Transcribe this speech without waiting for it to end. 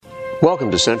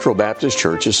Welcome to Central Baptist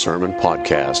Church's Sermon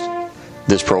Podcast.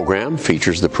 This program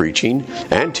features the preaching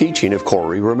and teaching of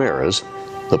Corey Ramirez,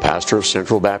 the pastor of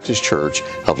Central Baptist Church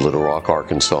of Little Rock,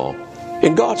 Arkansas.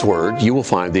 In God's Word, you will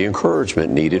find the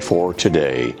encouragement needed for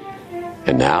today.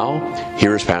 And now,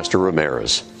 here is Pastor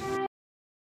Ramirez.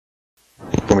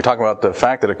 When we talk about the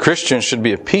fact that a Christian should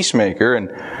be a peacemaker,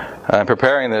 and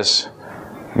preparing this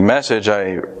message,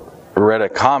 I read a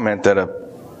comment that a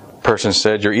person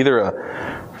said, "You're either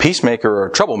a peacemaker or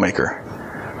a troublemaker.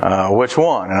 Which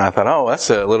one?" And I thought, oh, that's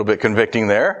a little bit convicting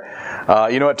there.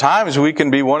 At times we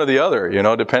can be one or the other,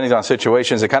 depending on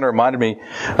situations. It kind of reminded me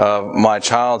of my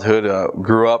childhood.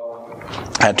 Grew up,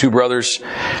 had two brothers,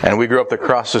 and we grew up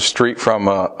across the street from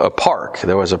a park.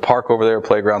 There was a park over there, a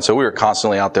playground, so we were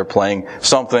constantly out there playing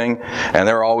something, and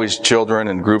there were always children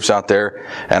and groups out there.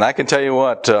 And I can tell you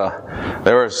what,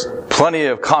 there was plenty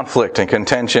of conflict and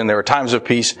contention. There were times of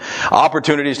peace,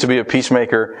 opportunities to be a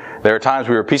peacemaker. There were times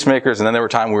we were peacemakers, and then there were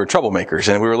times we were troublemakers,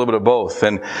 and we were a little bit of both.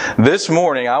 And this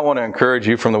morning, I want to encourage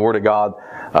you from the Word of God.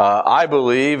 I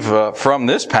believe from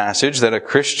this passage that a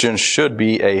Christian should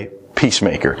be a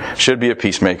peacemaker.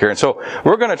 And so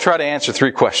we're going to try to answer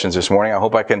three questions this morning. I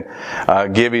hope I can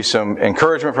give you some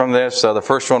encouragement from this. The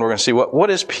first one, we're going to see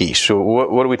what is peace?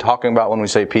 What are we talking about when we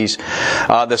say peace?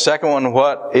 The second one,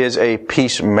 what is a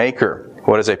peacemaker?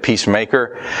 What is a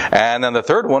peacemaker? And then the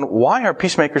third one, why are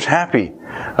peacemakers happy?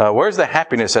 Where's the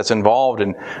happiness that's involved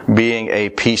in being a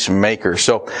peacemaker?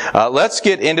 So let's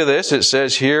get into this. It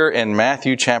says here in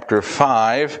Matthew chapter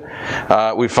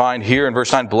 5, we find here in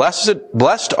verse 9,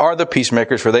 Blessed are the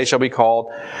peacemakers, for they shall be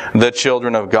called the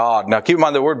children of God. Now keep in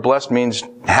mind the word blessed means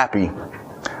happy,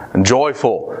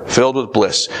 joyful, filled with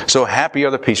bliss. So happy are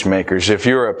the peacemakers. If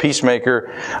you're a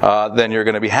peacemaker, then you're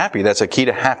going to be happy. That's a key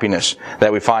to happiness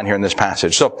that we find here in this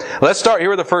passage. So let's start here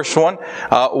with the first one.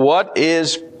 What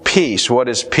is peace? What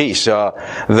is peace?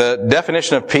 The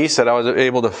definition of peace that I was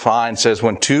able to find says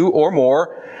when two or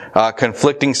more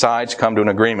conflicting sides come to an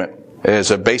agreement. It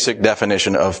is a basic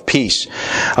definition of peace.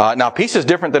 Now, peace is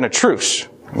different than a truce.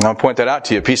 I'll point that out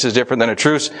to you. Peace is different than a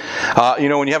truce.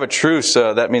 When you have a truce,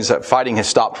 that means that fighting has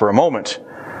stopped for a moment.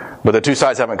 But the two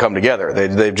sides haven't come together.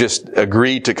 They've just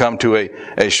agreed to come to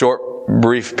a short,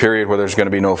 brief period where there's going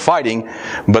to be no fighting,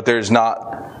 but there's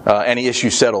not any issue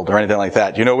settled or anything like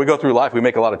that. We go through life, we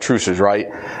make a lot of truces, right?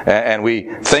 And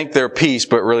we think they're peace,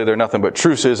 but really they're nothing but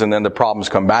truces, and then the problems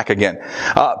come back again.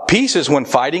 Peace is when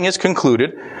fighting is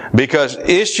concluded because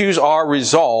issues are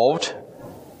resolved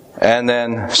and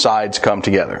then sides come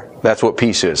together. That's what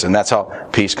peace is, and that's how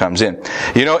peace comes in.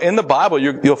 In the Bible,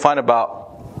 you'll find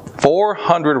about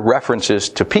 400 references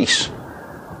to peace,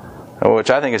 which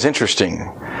I think is interesting.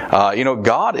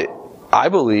 God, I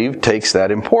believe, takes that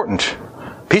important.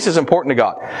 Peace is important to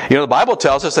God. The Bible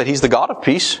tells us that He's the God of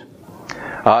peace.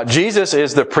 Jesus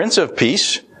is the Prince of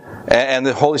Peace, and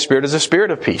the Holy Spirit is the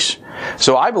Spirit of peace.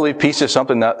 So I believe peace is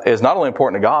something that is not only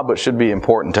important to God, but should be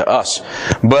important to us.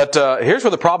 But here's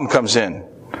where the problem comes in.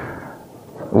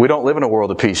 We don't live in a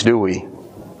world of peace, do we?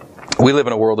 We live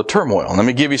in a world of turmoil. And let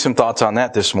me give you some thoughts on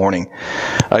that this morning.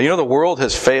 The world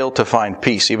has failed to find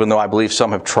peace, even though I believe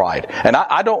some have tried. And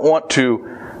I don't want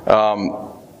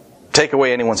to take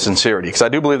away anyone's sincerity, because I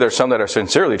do believe there's some that are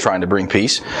sincerely trying to bring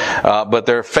peace, but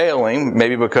they're failing,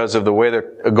 maybe because of the way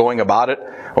they're going about it,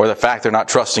 or the fact they're not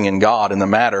trusting in God in the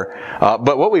matter.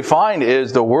 But what we find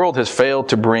is the world has failed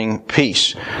to bring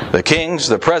peace. The kings,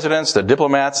 the presidents, the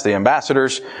diplomats, the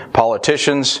ambassadors,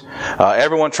 politicians,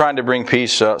 everyone trying to bring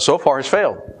peace so far has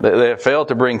failed. They have failed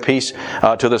to bring peace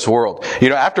to this world.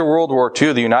 After World War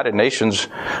II, the United Nations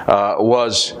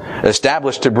was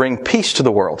established to bring peace to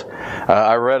the world.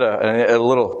 I read a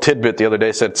little tidbit the other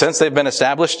day. Said since they've been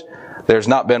established, there's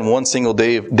not been one single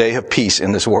day of peace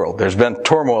in this world. There's been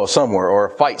turmoil somewhere or a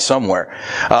fight somewhere,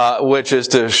 which is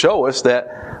to show us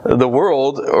that the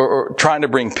world or trying to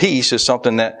bring peace is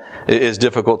something that is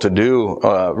difficult to do,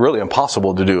 really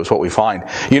impossible to do is what we find.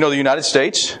 The United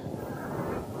States,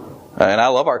 and I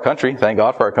love our country, thank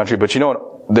God for our country, but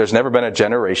there's never been a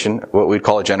generation, what we'd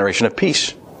call a generation of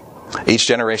peace. Each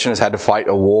generation has had to fight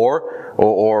a war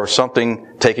or something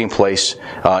taking place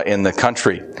in the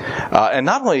country. And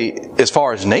not only as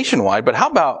far as nationwide, but how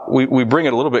about we bring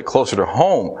it a little bit closer to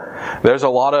home? There's a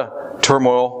lot of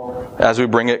turmoil as we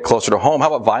bring it closer to home.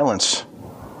 How about violence?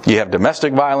 You have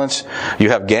domestic violence, you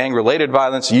have gang-related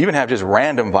violence, you even have just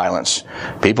random violence.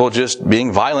 People just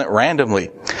being violent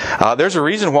randomly. There's a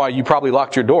reason why you probably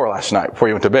locked your door last night before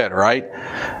you went to bed, right?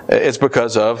 It's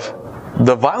because of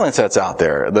the violence that's out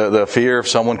there, the fear of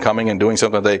someone coming and doing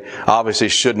something they obviously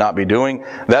should not be doing.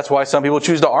 That's why some people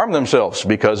choose to arm themselves,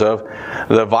 because of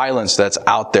the violence that's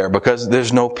out there, because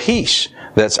there's no peace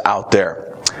that's out there.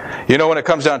 You know, when it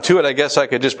comes down to it, I guess I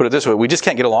could just put it this way. We just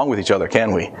can't get along with each other,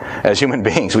 can we? As human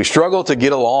beings, we struggle to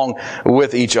get along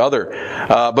with each other.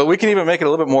 But we can even make it a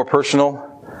little bit more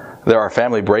personal. There are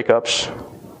family breakups.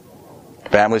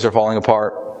 Families are falling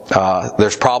apart.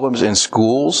 There's problems in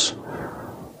schools.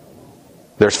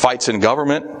 There's fights in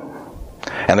government.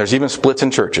 And there's even splits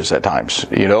in churches at times.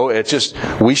 You know, it's just,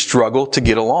 we struggle to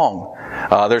get along.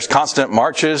 There's constant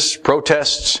marches,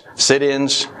 protests,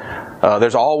 sit-ins.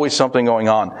 There's always something going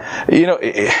on. You know,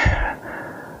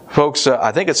 folks,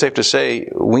 I think it's safe to say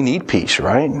we need peace,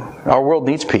 right? Our world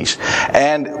needs peace.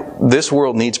 And this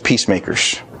world needs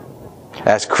peacemakers.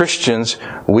 As Christians,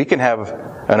 we can have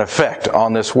an effect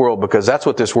on this world, because that's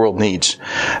what this world needs.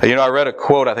 You know, I read a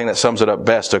quote, I think that sums it up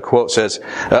best. A quote says,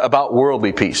 about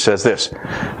worldly peace, says this: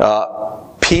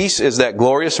 peace is that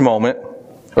glorious moment,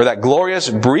 or that glorious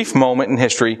brief moment in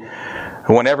history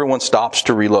when everyone stops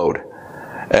to reload.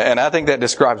 And I think that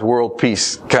describes world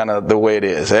peace kind of the way it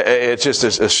is. It's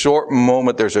just a short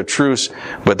moment, there's a truce,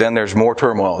 but then there's more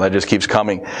turmoil that just keeps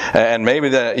coming. And maybe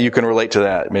that you can relate to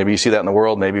that. Maybe you see that in the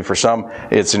world. Maybe for some,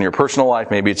 it's in your personal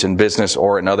life. Maybe it's in business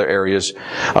or in other areas.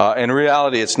 In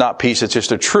reality, it's not peace. It's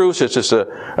just a truce. It's just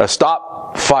a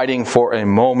stop fighting for a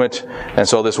moment. And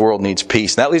so this world needs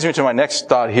peace. And that leads me to my next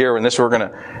thought here. And this we're going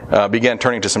to begin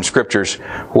turning to some scriptures.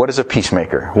 What is a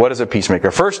peacemaker? What is a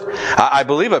peacemaker? First, I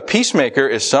believe a peacemaker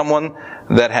is someone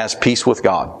that has peace with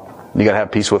God. You got to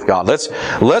have peace with God.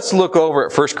 Let's look over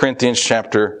at 1 Corinthians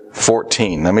chapter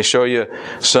 14. Let me show you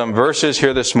some verses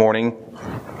here this morning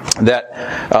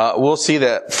that we'll see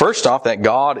that, first off, that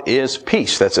God is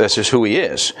peace. That's just who He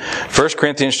is. 1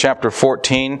 Corinthians chapter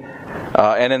 14.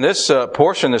 And in this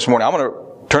portion this morning, I'm going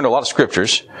to turn to a lot of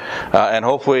scriptures, and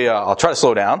hopefully I'll try to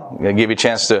slow down. I'll give you a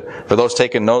chance for those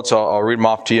taking notes, I'll read them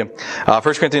off to you. 1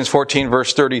 Corinthians 14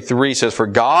 verse 33 says, "For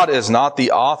God is not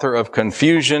the author of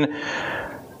confusion,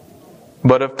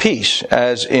 but of peace,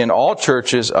 as in all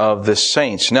churches of the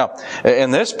saints." Now,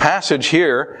 in this passage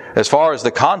here, as far as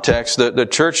the context, the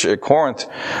church at Corinth,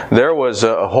 there was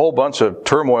a whole bunch of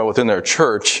turmoil within their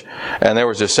church, and there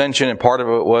was dissension, and part of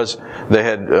it was they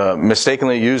had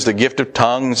mistakenly used the gift of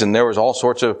tongues, and there was all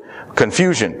sorts of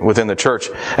confusion within the church.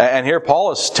 And here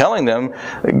Paul is telling them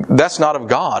that's not of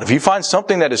God. If you find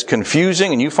something that is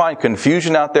confusing and you find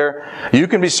confusion out there, you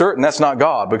can be certain that's not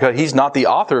God, because He's not the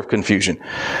author of confusion.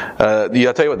 I'll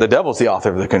tell you what, the devil's the author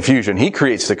of the confusion. He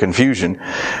creates the confusion.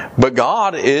 But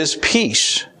God is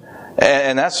peace.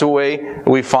 And that's the way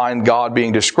we find God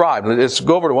being described. Let's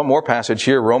go over to one more passage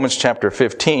here, Romans chapter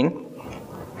 15.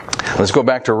 Let's go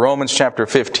back to Romans chapter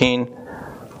 15.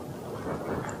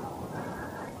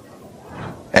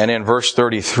 And in verse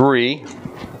 33,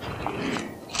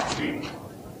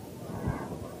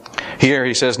 here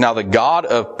he says, "Now the God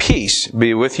of peace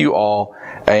be with you all.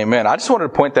 Amen." I just wanted to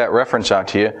point that reference out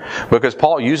to you, because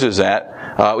Paul uses that.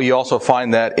 We also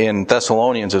find that in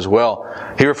Thessalonians as well.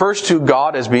 He refers to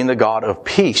God as being the God of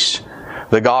peace.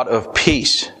 The God of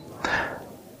peace.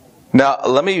 Now,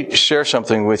 let me share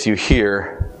something with you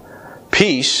here.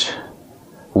 Peace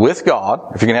with God,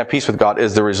 if you can have peace with God,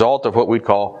 is the result of what we'd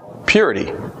call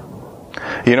purity.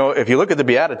 You know, if you look at the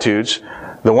Beatitudes,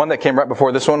 the one that came right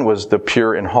before this one was the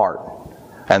pure in heart.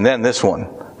 And then this one,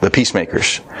 the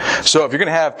peacemakers. So if you're going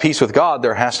to have peace with God,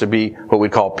 there has to be what we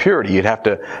call purity. You'd have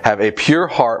to have a pure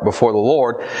heart before the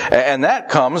Lord. And that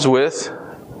comes with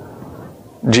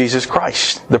Jesus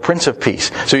Christ, the Prince of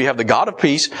Peace. So you have the God of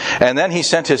peace, and then He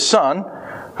sent His Son,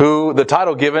 who the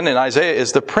title given in Isaiah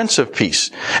is the Prince of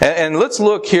Peace. And let's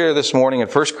look here this morning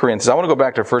at 1 Corinthians. I want to go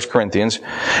back to 1 Corinthians,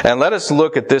 and let us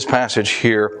look at this passage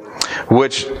here,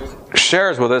 which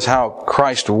shares with us how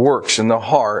Christ works in the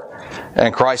heart,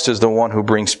 and Christ is the one who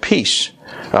brings peace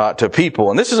to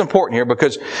people. And this is important here,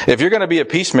 because if you're going to be a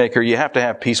peacemaker, you have to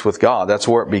have peace with God. That's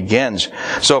where it begins.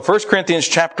 So 1 Corinthians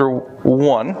chapter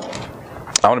 1,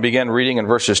 I want to begin reading in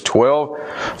verses 12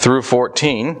 through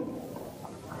 14.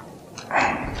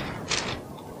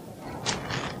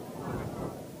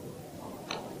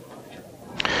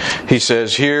 He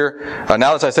says here,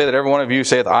 "Now as I say that every one of you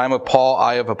saith, I am of Paul,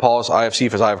 I of Apollos, I of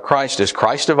Cephas, I of Christ. Is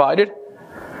Christ divided?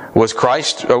 Was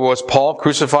Paul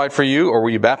crucified for you, or were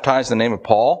you baptized in the name of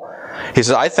Paul?" He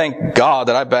says, "I thank God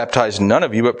that I baptized none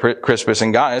of you but Crispus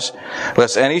and Gaius,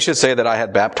 lest any should say that I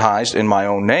had baptized in my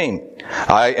own name.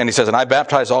 And he says, and I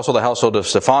baptized also the household of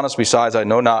Stephanas. Besides, I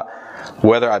know not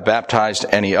whether I baptized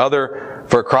any other.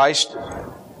 For Christ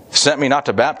sent me not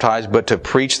to baptize, but to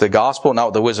preach the gospel, not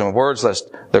with the wisdom of words, lest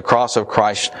the cross of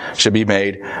Christ should be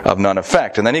made of none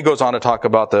effect. And then he goes on to talk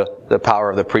about the power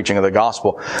of the preaching of the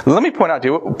gospel. Let me point out to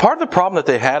you, part of the problem that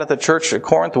they had at the church at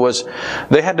Corinth was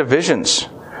they had divisions.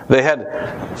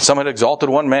 Some had exalted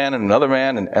one man and another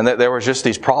man, and there was just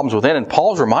these problems within. And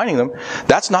Paul's reminding them,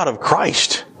 that's not of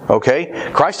Christ.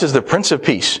 Okay? Christ is the Prince of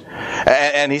Peace.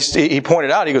 And he pointed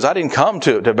out, he goes, I didn't come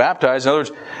to baptize. In other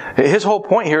words, his whole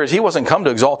point here is he wasn't come to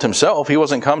exalt himself. He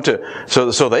wasn't come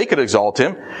so they could exalt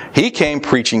him. He came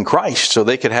preaching Christ so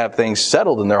they could have things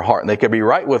settled in their heart and they could be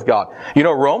right with God. You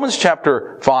know, Romans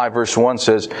chapter 5 verse 1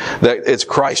 says that it's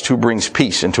Christ who brings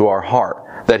peace into our heart.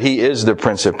 That He is the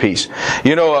Prince of Peace.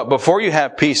 You know, before you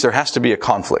have peace, there has to be a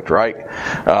conflict, right?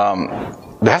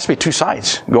 There has to be two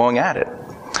sides going at it.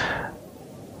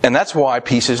 And that's why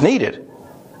peace is needed.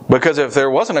 Because if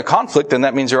there wasn't a conflict, then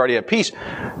that means you're already at peace.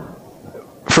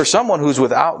 For someone who's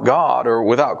without God or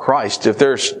without Christ, if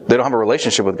they don't have a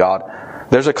relationship with God,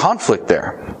 there's a conflict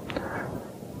there.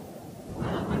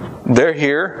 They're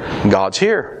here, God's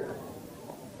here.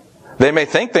 They may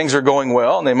think things are going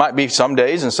well, and they might be some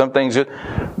days and some things,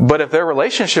 but if their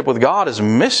relationship with God is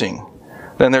missing,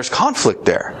 then there's conflict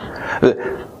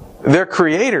there. Their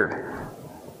Creator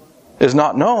is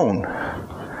not known.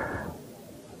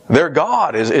 Their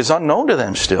God is unknown to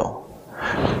them still.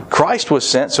 Christ was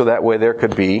sent so that way there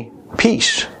could be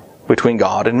peace between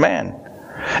God and man.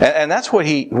 And that's why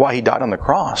He died on the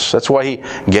cross. That's why He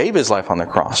gave His life on the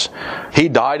cross. He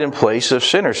died in place of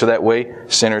sinners so that way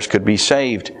sinners could be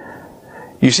saved.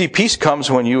 You see, peace comes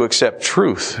when you accept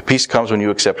truth. Peace comes when you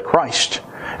accept Christ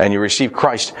and you receive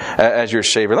Christ as your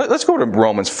Savior. Let's go to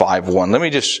Romans 5:1. Let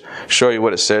me just show you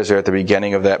what it says there at the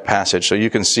beginning of that passage so you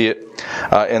can see it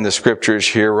in the Scriptures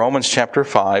here. Romans chapter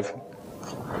 5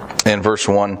 and verse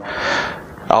 1.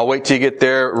 I'll wait till you get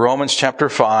there. Romans chapter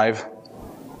 5.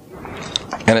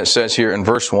 And it says here in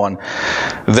verse 1,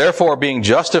 Therefore, being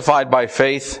justified by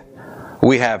faith,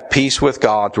 we have peace with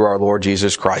God through our Lord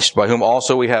Jesus Christ, by whom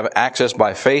also we have access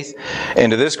by faith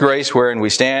into this grace wherein we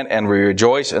stand, and we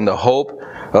rejoice in the hope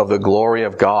of the glory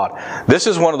of God. This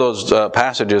is one of those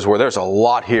passages where there's a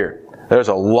lot here. There's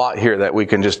a lot here that we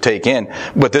can just take in.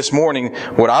 But this morning,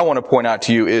 what I want to point out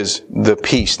to you is the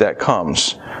peace that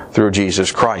comes through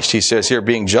Jesus Christ. He says here,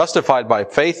 being justified by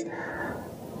faith,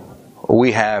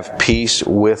 we have peace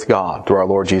with God through our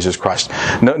Lord Jesus Christ.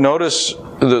 Notice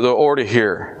the order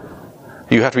here.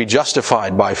 You have to be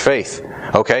justified by faith.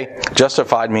 Okay?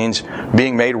 Justified means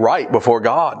being made right before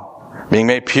God. Being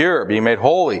made pure, being made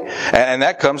holy. And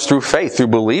that comes through faith, through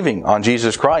believing on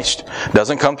Jesus Christ.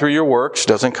 Doesn't come through your works,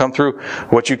 doesn't come through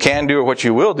what you can do or what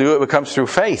you will do, it comes through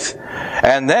faith.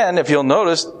 And then, if you'll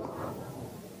notice,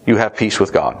 you have peace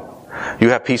with God. You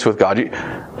have peace with God.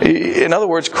 In other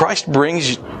words, Christ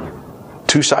brings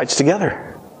two sides together.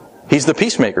 He's the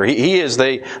peacemaker. He is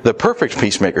the perfect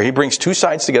peacemaker. He brings two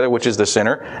sides together, which is the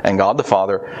sinner and God the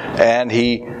Father. And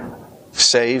He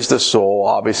saves the soul,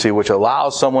 obviously, which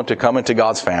allows someone to come into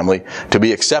God's family, to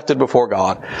be accepted before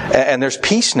God. And there's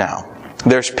peace now.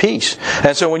 There's peace.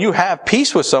 And so when you have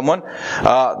peace with someone,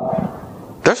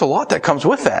 there's a lot that comes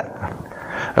with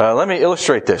that. Let me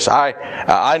illustrate this.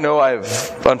 I know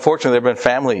unfortunately, there have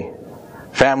been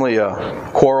family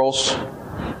quarrels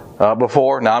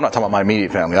before. Now, I'm not talking about my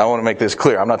immediate family. I want to make this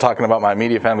clear. I'm not talking about my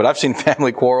immediate family, but I've seen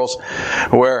family quarrels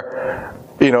where,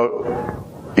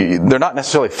 they're not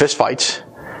necessarily fist fights,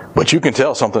 but you can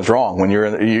tell something's wrong when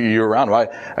you're around them.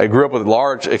 I grew up with a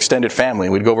large extended family.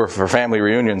 We'd go over for family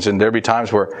reunions, and there'd be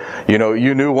times where,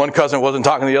 you knew one cousin wasn't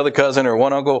talking to the other cousin, or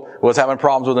one uncle was having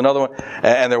problems with another one,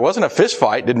 and there wasn't a fist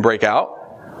fight, didn't break out.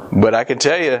 But I can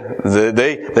tell you,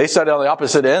 they sat on the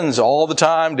opposite ends all the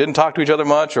time, didn't talk to each other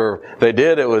much, or they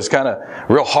did, it was kind of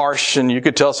real harsh, and you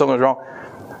could tell something was wrong.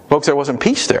 Folks, there wasn't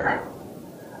peace there.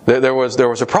 There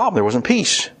was a problem, there wasn't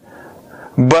peace.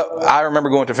 But I remember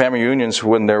going to family reunions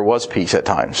when there was peace at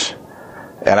times.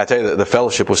 And I tell you, the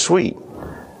fellowship was sweet.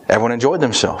 Everyone enjoyed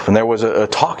themselves, and there was a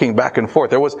talking back and forth.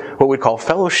 There was what we call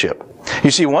fellowship. You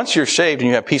see, once you're saved and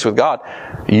you have peace with God,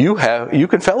 you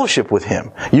can fellowship with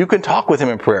Him. You can talk with Him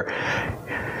in prayer.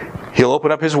 He'll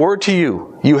open up His Word to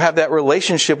you. You have that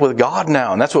relationship with God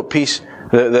now, and that's what peace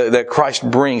that Christ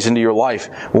brings into your life.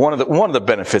 One of the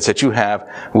benefits that you have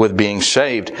with being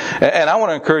saved. And I want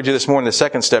to encourage you this morning. The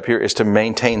second step here is to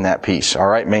maintain that peace. All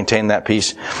right, maintain that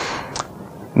peace.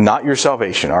 Not your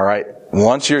salvation. All right.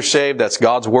 Once you're saved, that's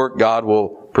God's work. God will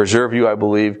preserve you, I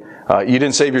believe. You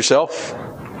didn't save yourself,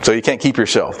 so you can't keep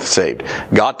yourself saved.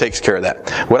 God takes care of that.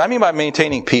 What I mean by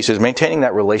maintaining peace is maintaining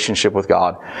that relationship with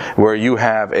God, where you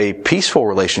have a peaceful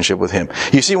relationship with Him.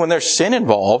 You see, when there's sin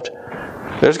involved,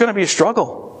 there's going to be a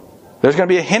struggle. There's going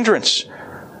to be a hindrance.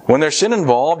 When there's sin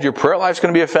involved, your prayer life's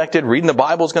going to be affected, reading the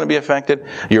Bible is going to be affected,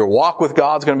 your walk with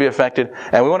God's going to be affected,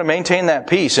 and we want to maintain that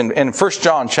peace. And in 1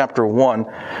 John chapter 1,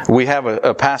 we have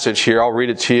a passage here, I'll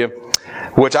read it to you,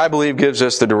 which I believe gives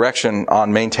us the direction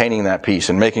on maintaining that peace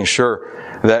and making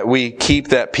sure that we keep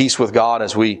that peace with God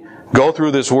as we go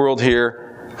through this world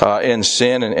here in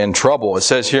sin and trouble. It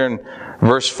says here in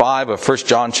verse 5 of 1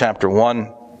 John chapter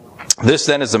 1, "This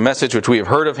then is the message which we have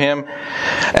heard of Him,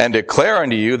 and declare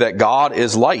unto you that God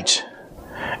is light,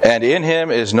 and in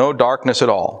Him is no darkness at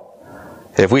all.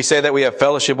 If we say that we have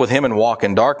fellowship with Him and walk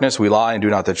in darkness, we lie and do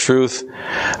not the truth.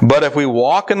 But if we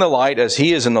walk in the light as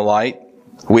He is in the light,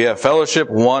 we have fellowship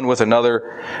one with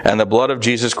another, and the blood of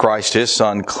Jesus Christ, His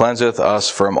Son, cleanseth us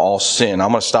from all sin." I'm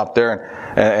going to stop there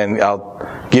and I'll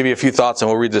give you a few thoughts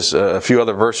and we'll read this a few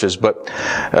other verses. But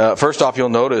first off, you'll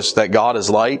notice that God is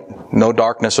light, no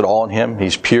darkness at all in Him.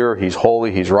 He's pure, He's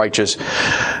holy, He's righteous.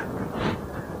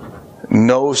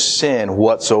 No sin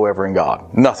whatsoever in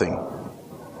God. Nothing.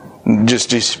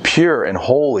 Just pure and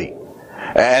holy.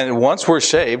 And once we're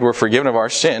saved, we're forgiven of our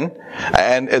sin.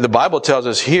 And the Bible tells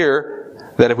us here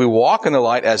that if we walk in the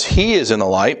light as He is in the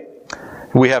light,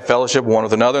 we have fellowship one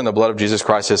with another, and the blood of Jesus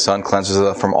Christ, His Son, cleanses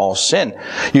us from all sin.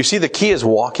 You see, the key is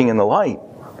walking in the light.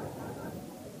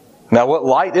 Now, what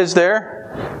light is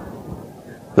there?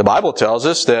 The Bible tells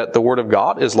us that the Word of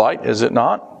God is light, is it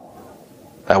not?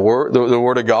 That word, the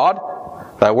Word of God,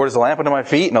 that Word is a lamp unto my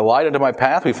feet and a light unto my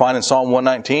path, we find in Psalm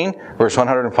 119, verse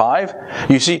 105.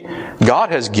 You see, God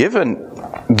has given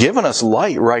us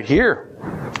light right here.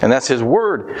 And that's His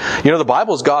Word. You know, the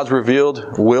Bible is God's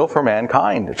revealed will for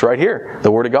mankind. It's right here.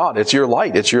 The Word of God. It's your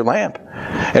light. It's your lamp.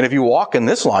 And if you walk in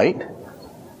this light,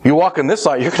 you're going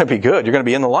to be good. You're going to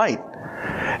be in the light.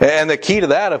 And the key to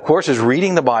that, of course, is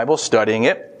reading the Bible, studying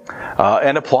it,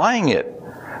 and applying it.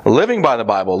 Living by the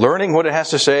Bible, learning what it has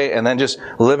to say, and then just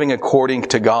living according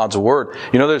to God's Word.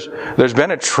 You know, there's been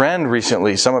a trend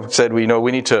recently. Some have said, we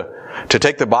need to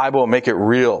take the Bible and make it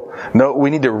real. No,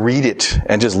 we need to read it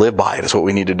and just live by it is what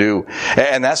we need to do.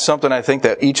 And that's something I think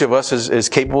that each of us is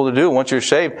capable to do. Once you're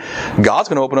saved, God's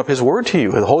going to open up His Word to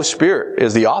you. The Holy Spirit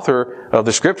is the author of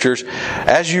the Scriptures.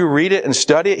 As you read it and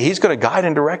study it, He's going to guide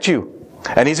and direct you.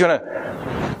 And He's going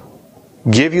to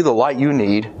give you the light you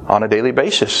need on a daily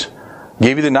basis.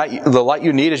 Give you the light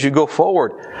you need as you go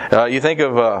forward. You think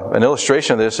of an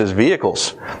illustration of this as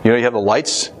vehicles. You know, you have the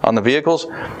lights on the vehicles.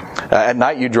 At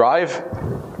night you drive.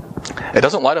 It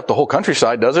doesn't light up the whole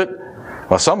countryside, does it?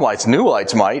 Well, some lights, new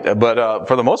lights might, but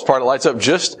for the most part it lights up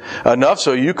just enough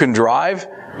so you can drive,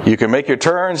 you can make your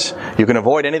turns, you can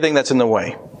avoid anything that's in the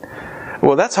way.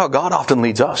 Well, that's how God often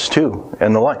leads us, too,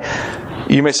 in the light.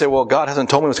 You may say, well, God hasn't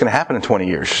told me what's going to happen in 20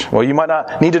 years. Well, you might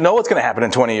not need to know what's going to happen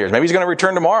in 20 years. Maybe He's going to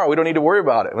return tomorrow. We don't need to worry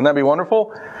about it. Wouldn't that be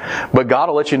wonderful? But God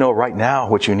will let you know right now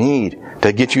what you need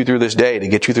to get you through this day, to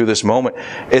get you through this moment.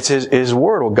 It's His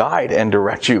Word will guide and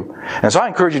direct you. And so I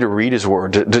encourage you to read His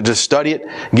Word, to study it,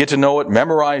 get to know it,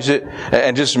 memorize it,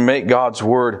 and just make God's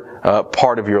Word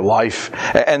part of your life.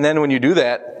 And then when you do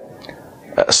that,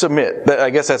 submit. I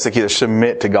guess that's the key.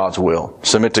 Submit to God's will.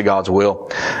 Submit to God's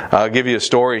will. I'll give you a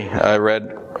story I read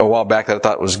a while back that I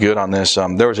thought was good on this.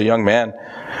 There was a young man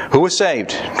who was saved,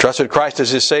 trusted Christ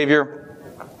as his Savior,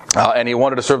 and he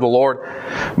wanted to serve the Lord,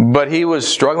 but he was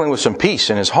struggling with some peace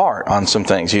in his heart on some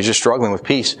things. He was just struggling with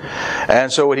peace. And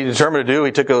so what he determined to do,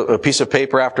 he took a piece of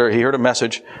paper after he heard a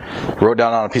message, wrote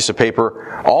down on a piece of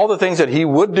paper all the things that he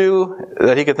would do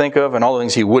that he could think of and all the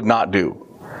things he would not do.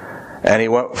 And he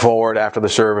went forward after the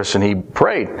service and he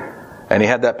prayed. And he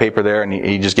had that paper there and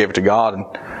he just gave it to God. And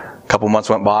a couple months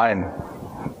went by and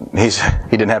he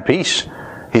didn't have peace.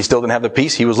 He still didn't have the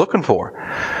peace he was looking for.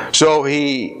 So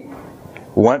he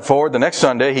went forward the next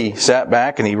Sunday. He sat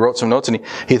back and he wrote some notes and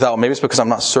he thought, well, maybe it's because I'm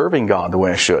not serving God the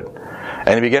way I should.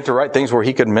 And he began to write things where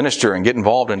he could minister and get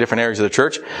involved in different areas of the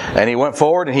church. And he went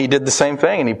forward and he did the same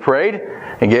thing. And he prayed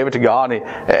and gave it to God.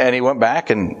 And he went back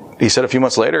and he said a few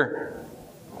months later,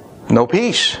 no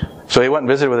peace. So he went and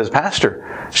visited with his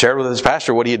pastor, shared with his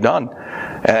pastor what he had done.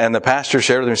 And the pastor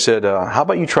shared with him and said, how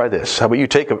about you try this? How about you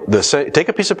take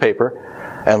a piece of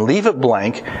paper and leave it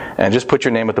blank and just put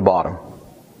your name at the bottom.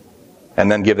 And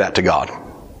then give that to God.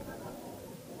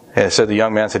 And it said the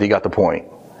young man said he got the point.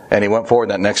 And he went forward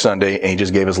that next Sunday and he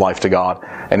just gave his life to God.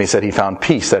 And he said he found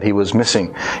peace that he was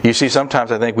missing. You see,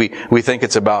 sometimes I think we think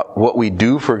it's about what we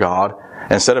do for God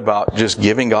instead about just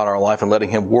giving God our life and letting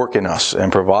Him work in us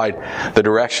and provide the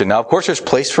direction. Now, of course, there's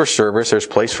place for service, there's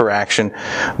place for action.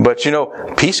 But, you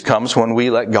know, peace comes when we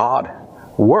let God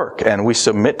work and we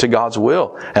submit to God's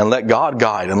will and let God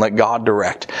guide and let God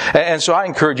direct. And so I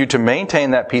encourage you to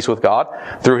maintain that peace with God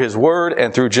through His Word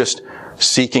and through just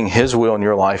seeking His will in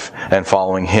your life and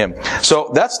following Him.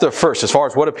 So that's the first. As far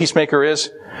as what a peacemaker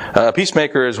is, a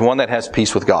peacemaker is one that has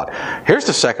peace with God. Here's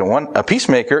the second one. A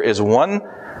peacemaker is one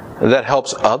that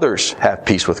helps others have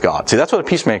peace with God. See, that's what a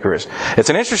peacemaker is. It's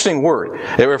an interesting word.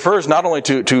 It refers not only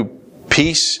to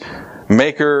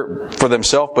peacemaker for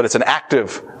themselves, but it's an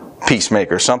active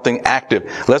peacemaker, something active.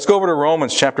 Let's go over to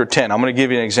Romans chapter 10. I'm going to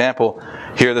give you an example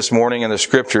here this morning in the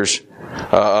Scriptures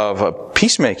of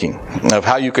peacemaking, of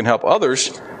how you can help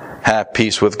others have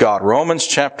peace with God. Romans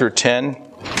chapter 10.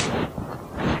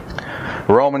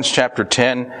 Romans chapter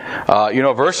 10.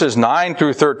 Verses 9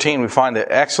 through 13, we find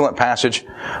the excellent passage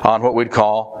on what we'd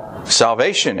call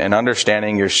salvation and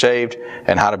understanding you're saved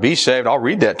and how to be saved. I'll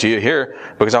read that to you here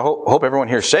because I hope everyone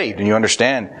here is saved and you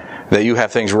understand that you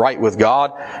have things right with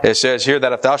God. It says here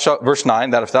that if thou shalt, verse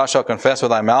 9, that if thou shalt confess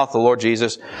with thy mouth the Lord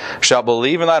Jesus, shalt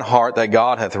believe in thine heart that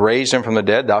God hath raised him from the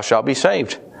dead, thou shalt be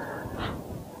saved.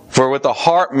 For with the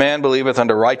heart man believeth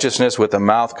unto righteousness, with the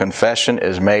mouth confession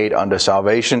is made unto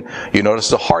salvation. You notice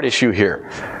the heart issue here.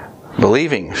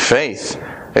 Believing, faith.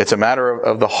 It's a matter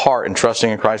of the heart and trusting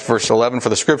in Christ. Verse 11, for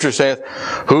the Scripture saith,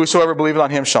 whosoever believeth on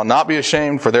him shall not be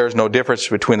ashamed, for there is no difference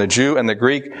between the Jew and the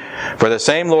Greek. For the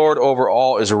same Lord over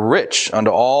all is rich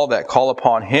unto all that call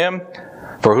upon him.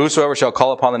 For whosoever shall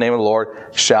call upon the name of the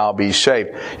Lord shall be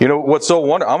saved. You know, what's so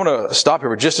wonderful, I'm going to stop here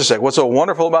for just a sec. What's so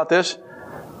wonderful about this?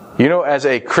 You know, as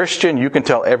a Christian, you can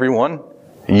tell everyone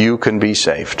you can be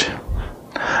saved.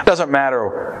 Doesn't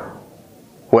matter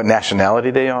what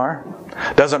nationality they are.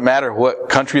 Doesn't matter what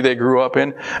country they grew up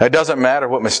in. It doesn't matter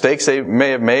what mistakes they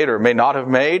may have made or may not have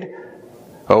made,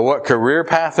 or what career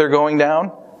path they're going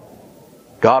down.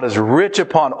 God is rich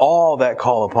upon all that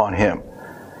call upon Him.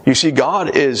 You see,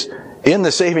 God is in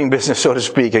the saving business, so to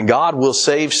speak, and God will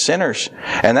save sinners.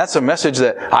 And that's a message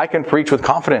that I can preach with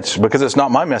confidence because it's not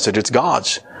my message, it's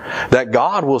God's. That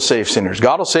God will save sinners.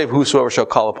 God will save whosoever shall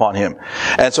call upon Him.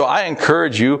 And so I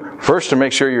encourage you, first, to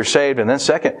make sure you're saved, and then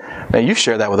second, man, you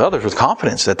share that with others with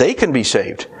confidence that they can be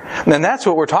saved. And that's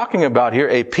what we're talking about here.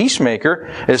 A peacemaker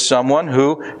is someone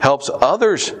who helps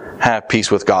others have peace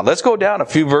with God. Let's go down a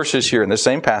few verses here in the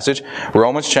same passage,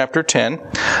 Romans chapter 10.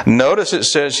 Notice it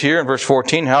says here in verse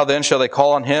 14, how then shall they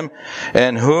call on Him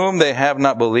in whom they have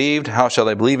not believed? How shall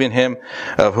they believe in Him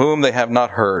of whom they have not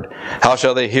heard? How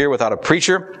shall they hear without a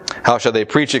preacher? How shall they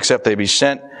preach except they be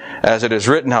sent? As it is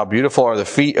written, how beautiful are the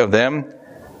feet of them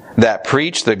that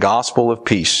preach the gospel of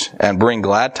peace and bring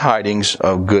glad tidings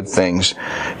of good things.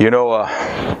 You know, I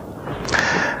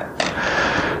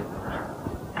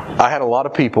had a lot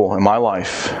of people in my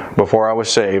life before I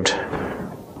was saved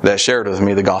that shared with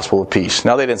me the gospel of peace.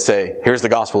 Now, they didn't say, here's the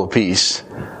gospel of peace,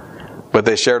 but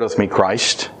they shared with me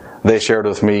Christ. They shared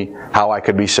with me how I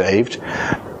could be saved.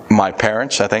 My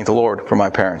parents, I thank the Lord for my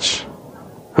parents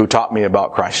who taught me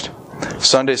about Christ.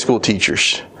 Sunday school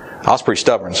teachers. I was pretty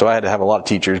stubborn, so I had to have a lot of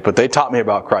teachers, but they taught me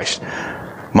about Christ.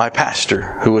 My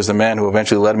pastor, who was the man who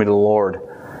eventually led me to the Lord,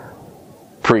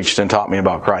 preached and taught me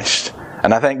about Christ.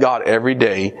 And I thank God every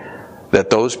day that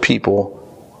those people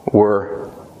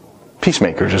were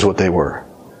peacemakers, is what they were.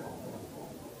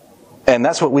 And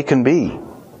that's what we can be.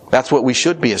 That's what we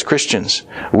should be as Christians.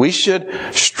 We should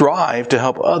strive to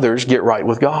help others get right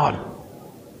with God.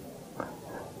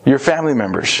 Your family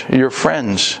members, your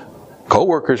friends,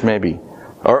 co-workers maybe,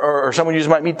 or someone you just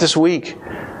might meet this week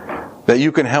that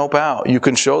you can help out. You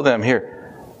can show them, here,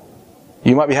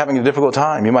 you might be having a difficult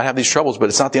time. You might have these troubles, but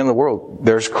it's not the end of the world.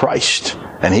 There's Christ,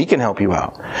 and He can help you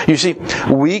out. You see,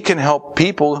 we can help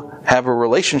people have a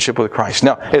relationship with Christ.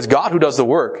 Now, it's God who does the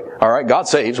work. All right, God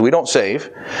saves. We don't save.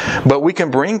 But we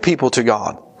can bring people to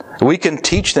God. We can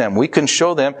teach them. We can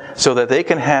show them so that they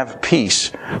can have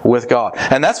peace with God.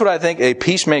 And that's what I think a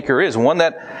peacemaker is. One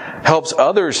that helps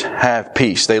others have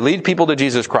peace. They lead people to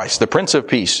Jesus Christ, the Prince of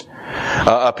Peace.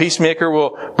 A peacemaker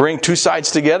will bring two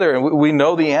sides together, and we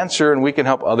know the answer, and we can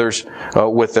help others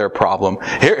with their problem.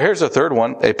 Here's a third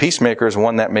one. A peacemaker is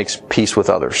one that makes peace with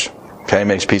others. Okay,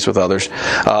 makes peace with others.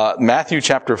 Matthew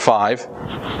chapter 5.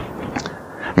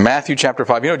 Matthew chapter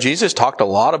 5. You know, Jesus talked a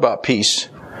lot about peace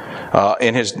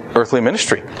in His earthly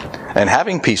ministry and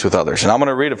having peace with others. And I'm going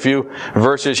to read a few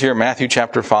verses here. Matthew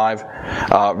chapter 5,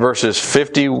 verses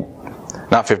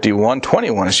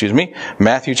 21, excuse me.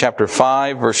 Matthew chapter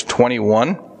 5, verse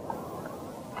 21.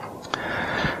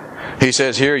 He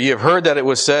says here, ye have heard that it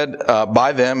was said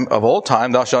by them of old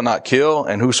time, thou shalt not kill,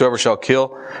 and whosoever shall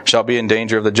kill shall be in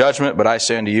danger of the judgment. But I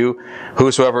say unto you,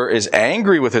 whosoever is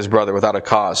angry with his brother without a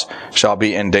cause shall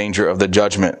be in danger of the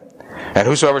judgment. And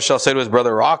whosoever shall say to his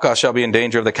brother, Raca, shall be in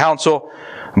danger of the council.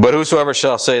 But whosoever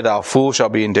shall say, thou fool, shall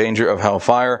be in danger of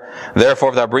hellfire. Therefore,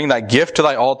 if thou bring thy gift to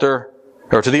thy altar,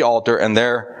 or to the altar, and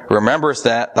there rememberest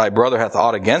that thy brother hath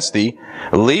aught against thee,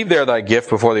 leave there thy gift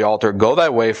before the altar, go thy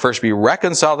way, first be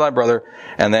reconciled to thy brother,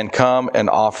 and then come and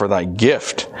offer thy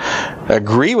gift.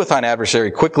 Agree with thine adversary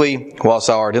quickly, whilst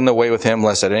thou art in the way with him,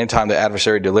 lest at any time the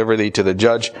adversary deliver thee to the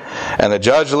judge, and the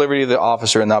judge deliver thee to the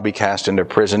officer, and thou be cast into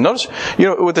prison. Notice,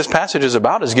 what this passage is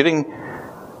about is getting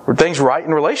things right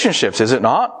in relationships, is it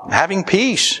not? Having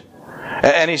peace.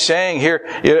 And he's saying here,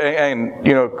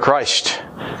 Christ,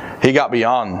 he got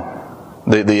beyond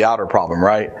the outer problem,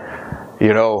 right? He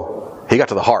got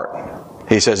to the heart.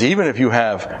 He says, even if you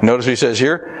have, notice what he says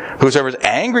here, whosoever is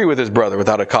angry with his brother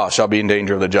without a cause shall be in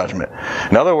danger of the judgment.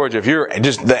 In other words, if you're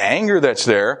just the anger that's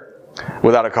there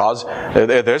without a cause,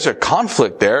 there's a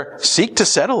conflict there, seek to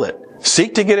settle it.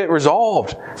 Seek to get it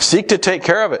resolved. Seek to take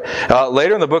care of it.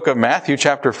 Later in the book of Matthew,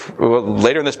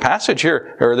 later in this passage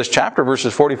here, or this chapter,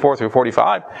 verses 44 through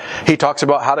 45, he talks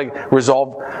about how to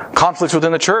resolve conflicts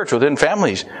within the church, within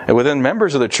families, and within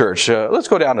members of the church. Let's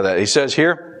go down to that. He says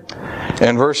here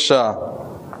in verse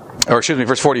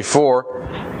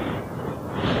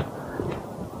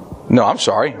 44. No, I'm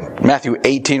sorry. Matthew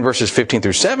 18, verses 15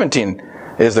 through 17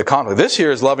 is the conflict. This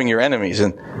here is loving your enemies,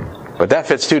 but that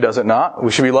fits too, does it not?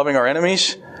 We should be loving our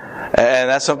enemies. And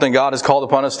that's something God has called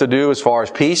upon us to do as far as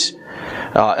peace.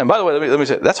 And by the way, let me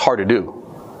say, that's hard to do.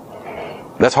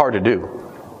 That's hard to do.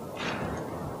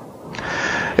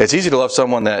 It's easy to love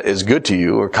someone that is good to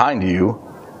you or kind to you.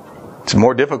 It's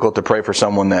more difficult to pray for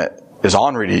someone that is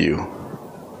ornery to you.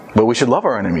 But we should love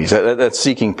our enemies. That's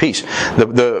seeking peace.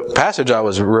 The passage I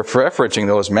was referencing,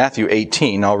 though, is Matthew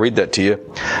 18. I'll read that to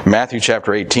you. Matthew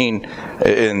chapter 18,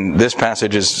 in this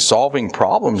passage, is solving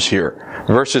problems here.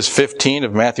 Verses 15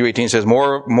 of Matthew 18 says,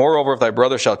 Moreover, if thy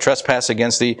brother shall trespass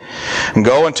against thee,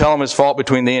 go and tell him his fault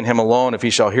between thee and him alone. If he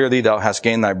shall hear thee, thou hast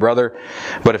gained thy brother.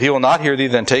 But if he will not hear thee,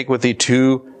 then take with thee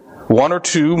one or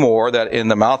two more, that in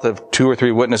the mouth of 2 or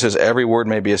 3 witnesses every word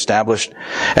may be established.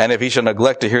 And if he shall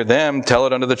neglect to hear them, tell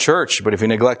it unto the church. But if he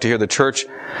neglect to hear the church,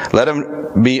 let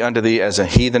him be unto thee as a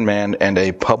heathen man and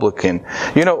a publican.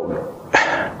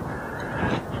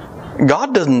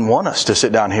 God doesn't want us to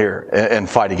sit down here and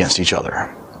fight against each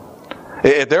other.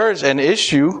 If there is an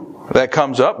issue that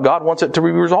comes up, God wants it to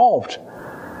be resolved.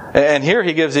 And here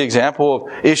he gives the example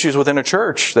of issues within a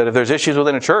church. That if there's issues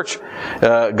within a church,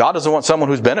 God doesn't want someone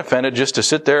who's been offended just to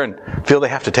sit there and feel they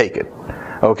have to take it.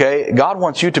 Okay? God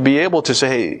wants you to be able to say,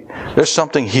 hey, there's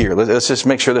something here. Let's just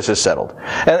make sure this is settled.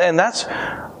 And that's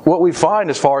what we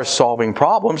find as far as solving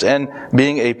problems and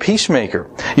being a peacemaker.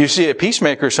 You see, a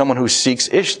peacemaker is someone who seeks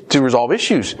to resolve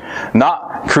issues,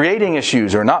 not creating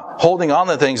issues or not holding on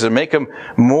to things that make them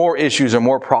more issues or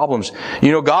more problems.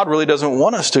 God really doesn't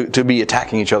want us to be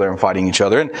attacking each other and fighting each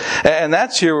other. And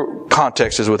that's your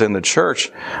context is within the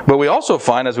church. But we also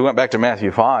find, as we went back to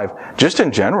Matthew 5, just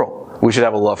in general, we should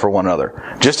have a love for one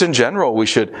another. Just in general, we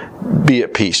should be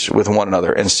at peace with one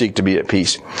another and seek to be at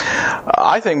peace.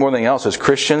 I think more than anything else, as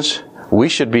Christians, we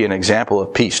should be an example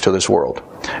of peace to this world.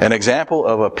 An example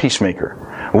of a peacemaker.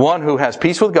 One who has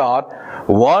peace with God,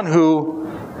 one who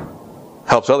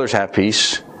helps others have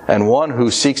peace, and one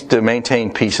who seeks to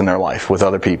maintain peace in their life with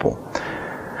other people.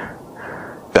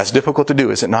 That's difficult to do,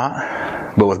 is it not?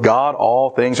 But with God,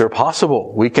 all things are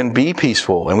possible. We can be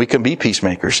peaceful and we can be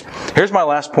peacemakers. Here's my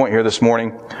last point here this morning.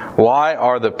 Why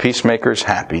are the peacemakers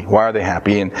happy? Why are they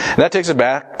happy? And that takes it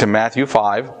back to Matthew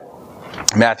 5.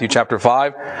 Matthew chapter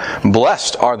 5.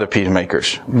 Blessed are the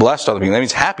peacemakers. Blessed are the peacemakers. That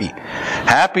means happy.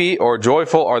 Happy or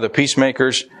joyful are the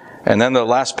peacemakers. And then the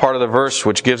last part of the verse,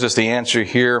 which gives us the answer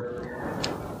here.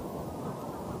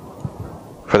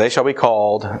 For they shall be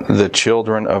called the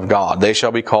children of God. They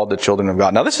shall be called the children of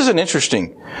God. Now this is an interesting,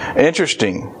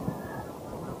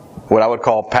 what I would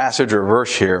call passage or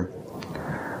verse here.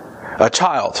 A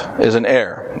child is an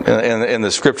heir. In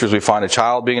the scriptures we find a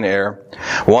child being an heir.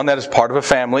 One that is part of a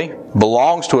family,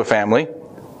 belongs to a family.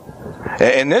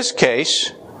 In this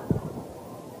case,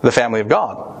 the family of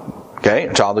God. Okay,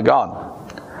 a child of God.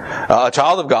 A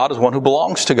child of God is one who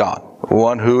belongs to God.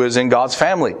 One who is in God's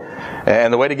family.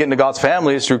 And the way to get into God's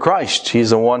family is through Christ.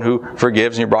 He's the one who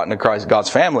forgives and you're brought into God's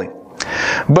family.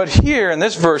 But here, in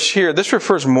this verse here, this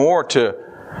refers more to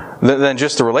than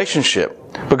just the relationship.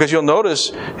 Because you'll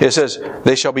notice it says,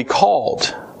 they shall be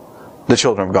called the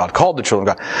children of God. Called the children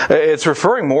of God. It's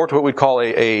referring more to what we'd call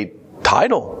a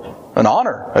title, an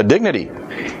honor, a dignity.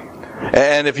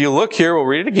 And if you look here, we'll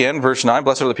read it again, verse 9,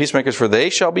 Blessed are the peacemakers, for they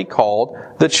shall be called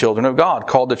the children of God.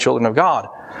 Called the children of God.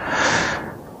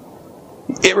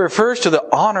 It refers to the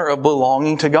honor of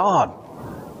belonging to God.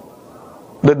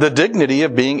 The dignity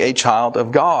of being a child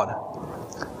of God.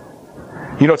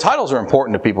 Titles are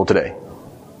important to people today.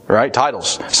 right?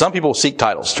 Titles. Some people seek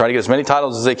titles, try to get as many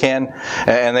titles as they can,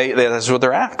 and that's what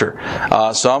they're after.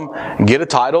 Some get a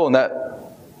title, and that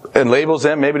labels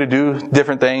them maybe to do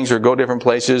different things or go different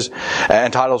places,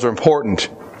 and titles are important.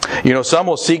 Some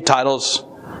will seek titles,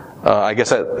 I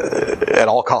guess at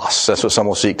all costs. That's what some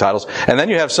will seek, titles. And then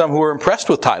you have some who are impressed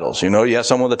with titles. You have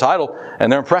someone with a title,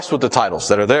 and they're impressed with the titles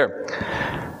that are there.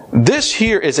 This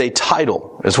here is a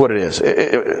title, is what it is,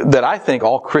 that I think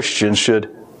all Christians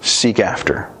should seek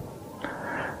after.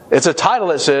 It's a title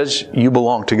that says, you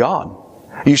belong to God.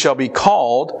 You shall be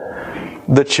called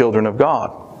the children of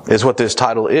God, is what this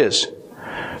title is.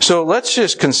 So let's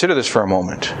just consider this for a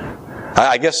moment.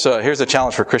 I guess here's a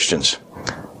challenge for Christians.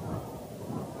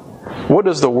 What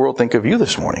does the world think of you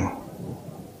this morning?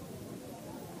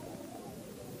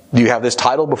 Do you have this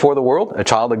title before the world, a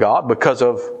child of God, because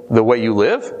of the way you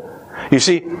live? You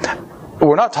see,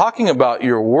 we're not talking about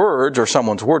your words or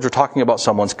someone's words. We're talking about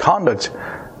someone's conduct.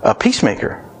 A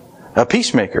peacemaker. A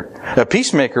peacemaker. A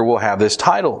peacemaker will have this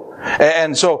title.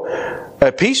 And so,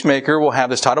 a peacemaker will have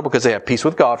this title because they have peace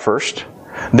with God first.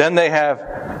 Then they have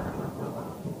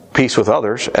peace with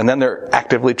others. And then they're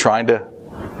actively trying to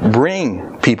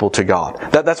bring people to God.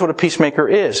 That's what a peacemaker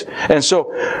is. And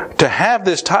so, to have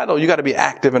this title, you got to be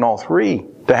active in all three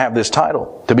to have this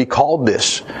title, to be called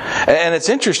this. And it's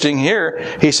interesting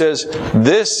here, he says,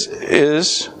 this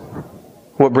is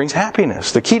what brings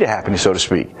happiness, the key to happiness, so to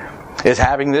speak, is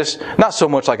having this, not so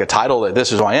much like a title that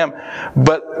this is who I am,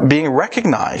 but being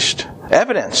recognized,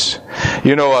 evidence.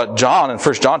 John in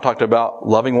 1 John talked about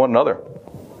loving one another.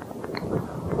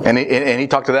 And he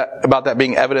talked about that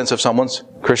being evidence of someone's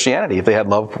Christianity. If they had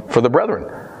love for the brethren,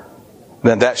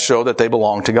 then that showed that they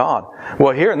belong to God.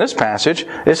 Well, here in this passage,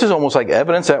 this is almost like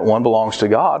evidence that one belongs to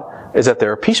God, is that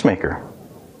they're a peacemaker.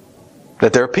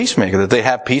 That they're a peacemaker, that they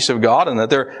have peace of God, and that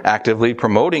they're actively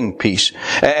promoting peace.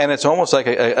 And it's almost like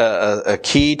a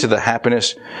key to the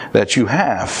happiness that you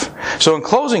have. So in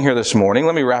closing here this morning,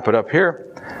 let me wrap it up here.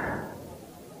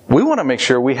 We want to make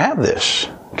sure we have this.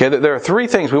 Okay, there are three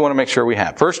things we want to make sure we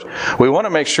have. First, we want to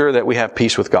make sure that we have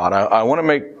peace with God. I want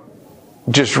to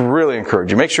just really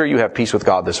encourage you. Make sure you have peace with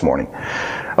God this morning.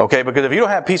 Okay, because if you don't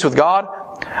have peace with God,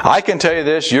 I can tell you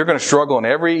this, you're going to struggle in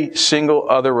every single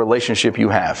other relationship you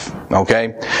have.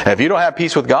 Okay? And if you don't have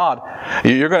peace with God,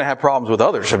 you're going to have problems with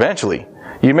others eventually.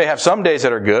 You may have some days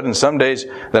that are good and some days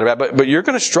that are bad, but you're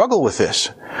going to struggle with this.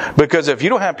 Because if you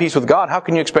don't have peace with God, how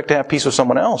can you expect to have peace with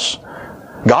someone else?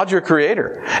 God's your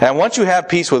creator. And once you have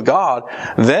peace with God,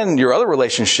 then your other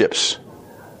relationships,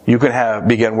 you can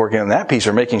begin working on that peace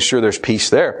or making sure there's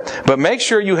peace there. But make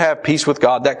sure you have peace with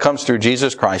God. That comes through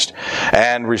Jesus Christ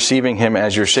and receiving Him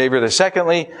as your Savior.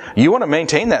 Secondly, you want to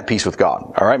maintain that peace with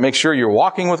God. All right? Make sure you're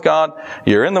walking with God.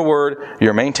 You're in the Word.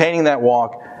 You're maintaining that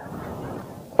walk.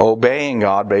 Obeying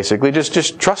God, basically.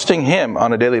 Just trusting Him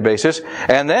on a daily basis.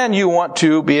 And then you want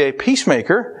to be a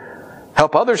peacemaker.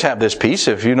 Help others have this peace.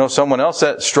 If you know someone else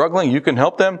that's struggling, you can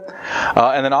help them.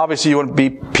 And then obviously you want to be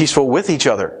peaceful with each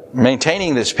other,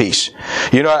 maintaining this peace.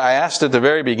 I asked at the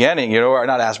very beginning, or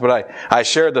not asked, but I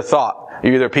shared the thought.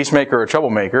 You're either a peacemaker or a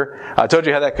troublemaker. I told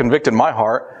you how that convicted my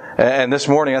heart. And this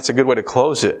morning, that's a good way to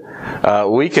close it.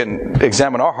 We can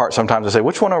examine our heart sometimes and say,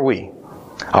 which one are we?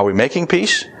 Are we making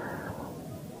peace?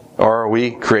 Or are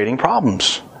we creating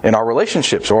problems in our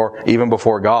relationships or even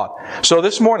before God? So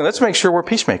this morning, let's make sure we're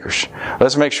peacemakers.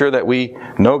 Let's make sure that we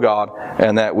know God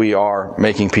and that we are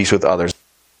making peace with others.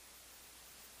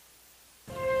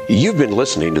 You've been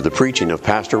listening to the preaching of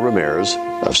Pastor Ramirez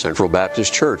of Central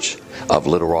Baptist Church of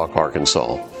Little Rock,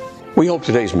 Arkansas. We hope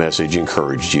today's message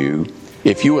encouraged you.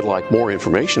 If you would like more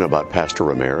information about Pastor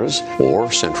Ramirez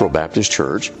or Central Baptist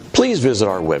Church, please visit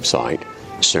our website,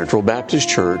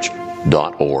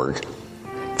 centralbaptistchurch.org.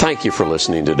 Thank you for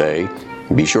listening today.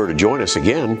 Be sure to join us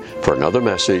again for another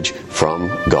message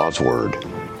from God's Word.